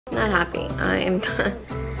Not happy. I am done.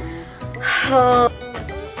 Oh.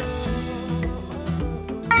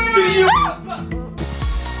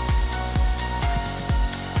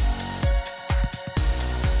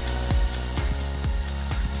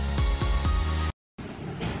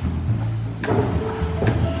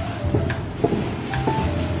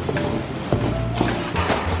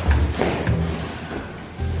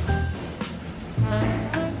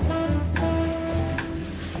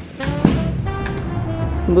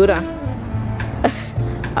 Buddha,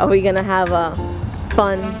 are we gonna have a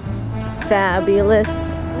fun, fabulous,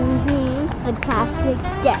 fantastic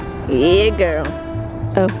day? Yeah, girl.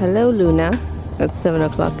 Oh, hello, Luna. It's 7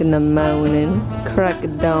 o'clock in the morning. Crack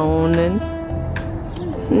of dawning.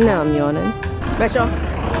 Now I'm yawning. Rachel.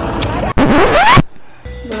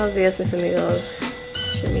 Buenos dias, mis amigos.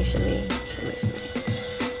 Shimmy, shimmy, shimmy,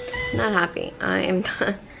 shimmy. Not happy. I am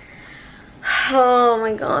done. Oh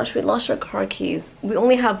my gosh, we lost our car keys. We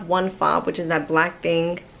only have one fob, which is that black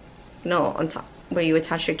thing, you know, on top where you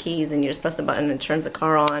attach your keys and you just press the button and it turns the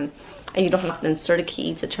car on, and you don't have to insert a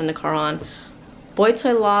key to turn the car on.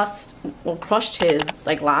 BOYTOY lost, well, crushed his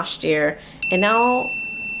like last year, and now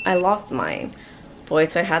I lost mine.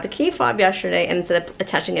 BOYTOY had the key fob yesterday, and instead of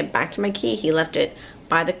attaching it back to my key, he left it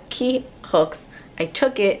by the key hooks. I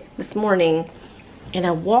took it this morning and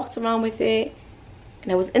I walked around with it,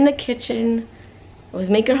 and I was in the kitchen. I was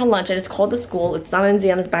making her lunch. I just called the school. It's not in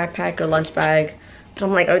Ziana's backpack or lunch bag. But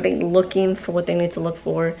I'm like, are they looking for what they need to look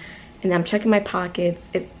for? And I'm checking my pockets,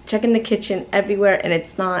 checking the kitchen, everywhere, and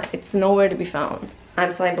it's nowhere to be found.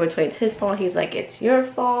 I'm telling BOYTOY it's his fault. He's like, it's your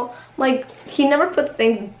fault. Like, he never puts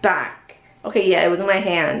things back. Okay, yeah, it was in my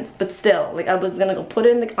hand, but still, like, I was gonna go put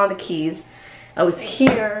it on the keys. I was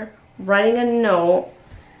here writing a note.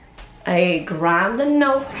 I grabbed the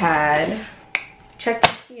notepad, checked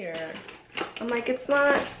here. I'm like, it's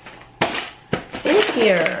not in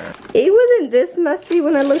here. It wasn't this messy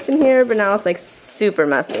when I looked in here, but now it's like super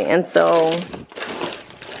messy. And so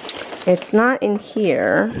it's not in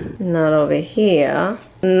here, not over here,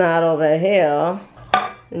 not over here,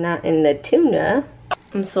 not in the tuna.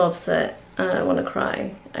 I'm so upset. I want to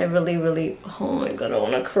cry. I really, oh my god, I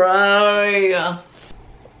want to cry.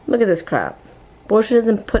 Look at this crap. BOYTOY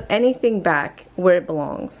doesn't put anything back where it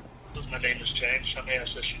belongs. My name is James. How may I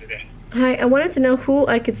assist you today? Hi, I wanted to know who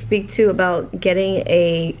I could speak to about getting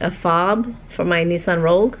a fob for my Nissan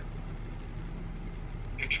Rogue.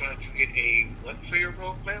 You're trying to get a what for your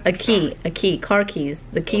Rogue, ma'am? A key, car keys,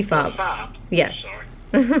 the key fob. Fob? Yes. Sorry.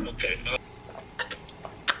 Okay.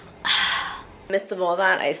 Midst of all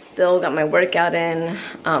that, I still got my workout in.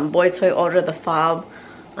 BOYTOY ordered the fob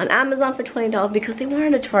on Amazon for $20 because they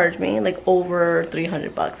wanted to charge me like over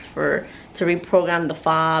 300 bucks to reprogram the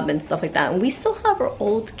fob and stuff like that. And we still have our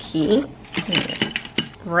old key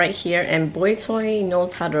right here, and BOYTOY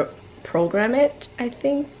knows how to program it. I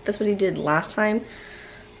think that's what he did last time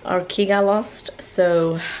our key got lost.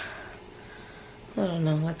 So I don't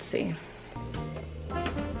know, let's see.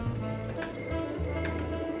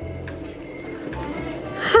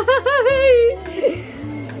 Hi.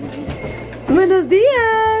 Buenos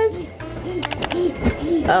dias.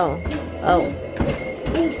 Oh.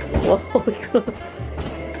 Whoa, holy crap.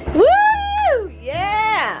 Woo!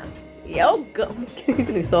 Yeah! Yo, go. You're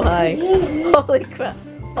getting so high. Holy crap.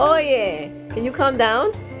 Oh, yeah. Can you calm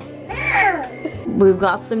down? We've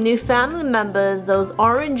got some new family members. Those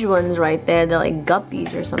orange ones right there, they're like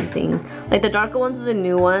guppies or something. Like the darker ones are the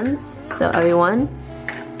new ones. So everyone,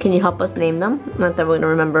 can you help us name them? Not that we're gonna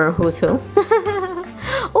remember who's who.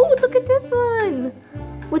 Oh, look at this one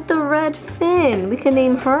with the red fin. We can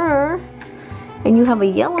name her. And you have a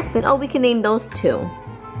yellow fin. Oh, we can name those two.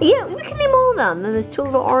 Yeah, we can name all of them. Then there's two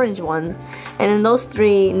little orange ones. And then those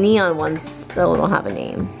three neon ones still don't have a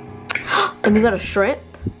name. And we got a shrimp.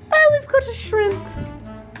 Oh, we've got a shrimp.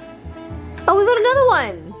 Oh, we got another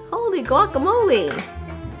one. Holy guacamole.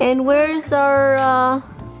 And where's our,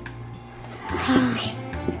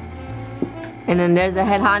 And then there's the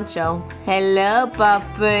head honcho. Hello,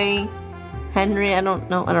 puppy. Henry, I don't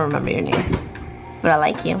remember your name. But I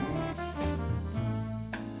like you.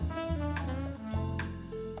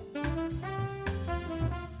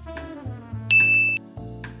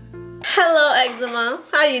 Hello, eczema.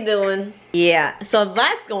 How you doing? Yeah, so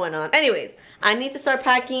that's going on. Anyways, I need to start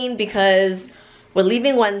packing because we're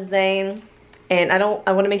leaving Wednesday, and I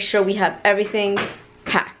want to make sure we have everything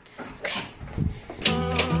packed. Okay.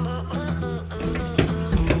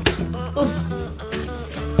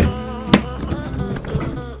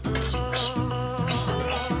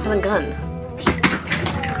 It's not a gun.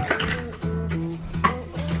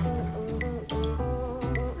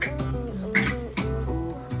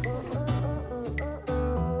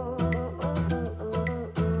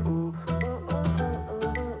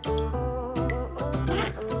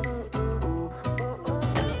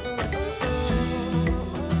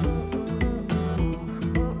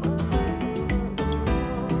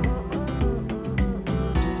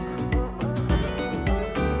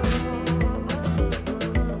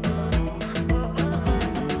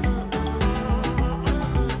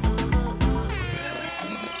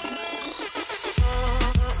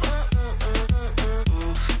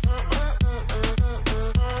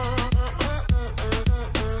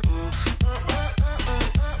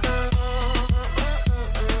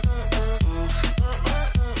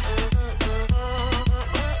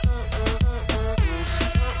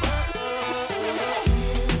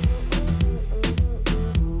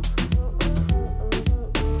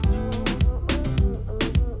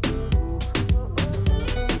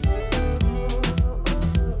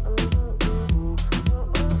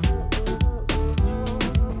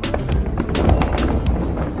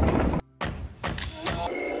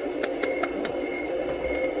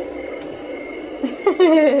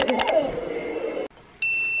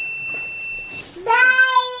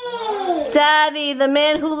 Daddy, the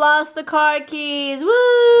man who lost the car keys.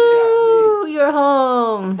 Woo! Yeah, you're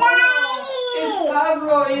home.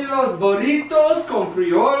 Está y los burritos con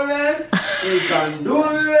frijoles y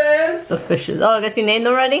gandules. The fishes. Oh, I guess you named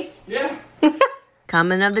them already? Yeah.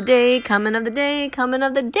 Coming of the day, coming of the day, coming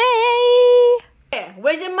of the day.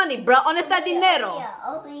 Where's your money, bro? ¿Dónde está el dinero?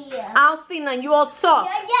 Over here. I don't see none. You all talk.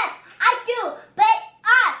 Yes, I do. But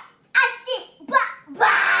I see. But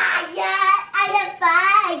yeah, I have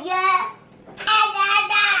fire.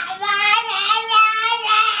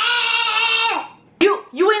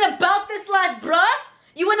 You ain't about this life, bruh.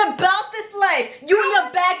 You ain't about this life. You and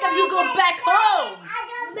your back up, you go back home.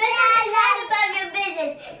 But it's not about your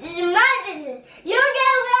business. This is my business. You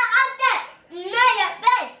get out there. Not your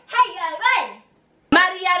bed. Hey, you're right.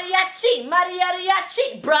 Mariachi,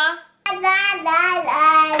 mariachi, bruh. La la la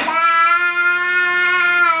la.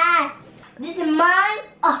 This is mine.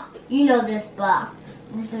 Oh, you know this bar.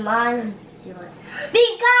 This is mine. This is yours. Be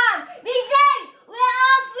calm. Be safe. We're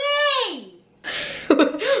all free.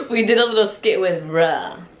 We did a little skit with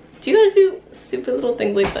bruh. Do you guys do stupid little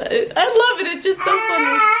things like that? I love it. It's just so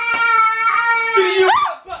funny. See you.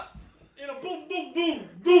 In a boom, boom, boom,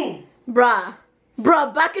 boom. Bruh.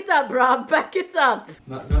 Bruh, back it up, bruh. Back it up.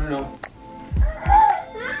 No.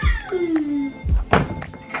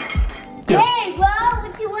 Hey, bro,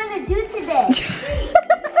 what you want to do today?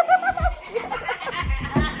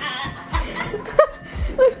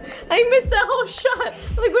 I missed that whole shot.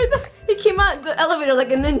 Like, he came out the elevator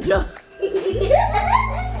like a ninja.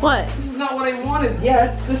 What? This is not what I wanted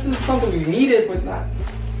yet. This is something we needed, but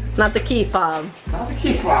Not the key fob. not the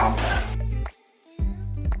key fob.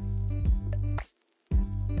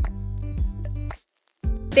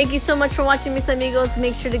 Thank you so much for watching, mis amigos.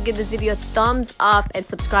 Make sure to give this video a thumbs up and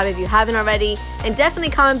subscribe if you haven't already. And definitely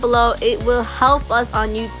comment below. It will help us on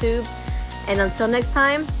YouTube. And until next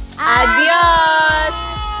time, adios!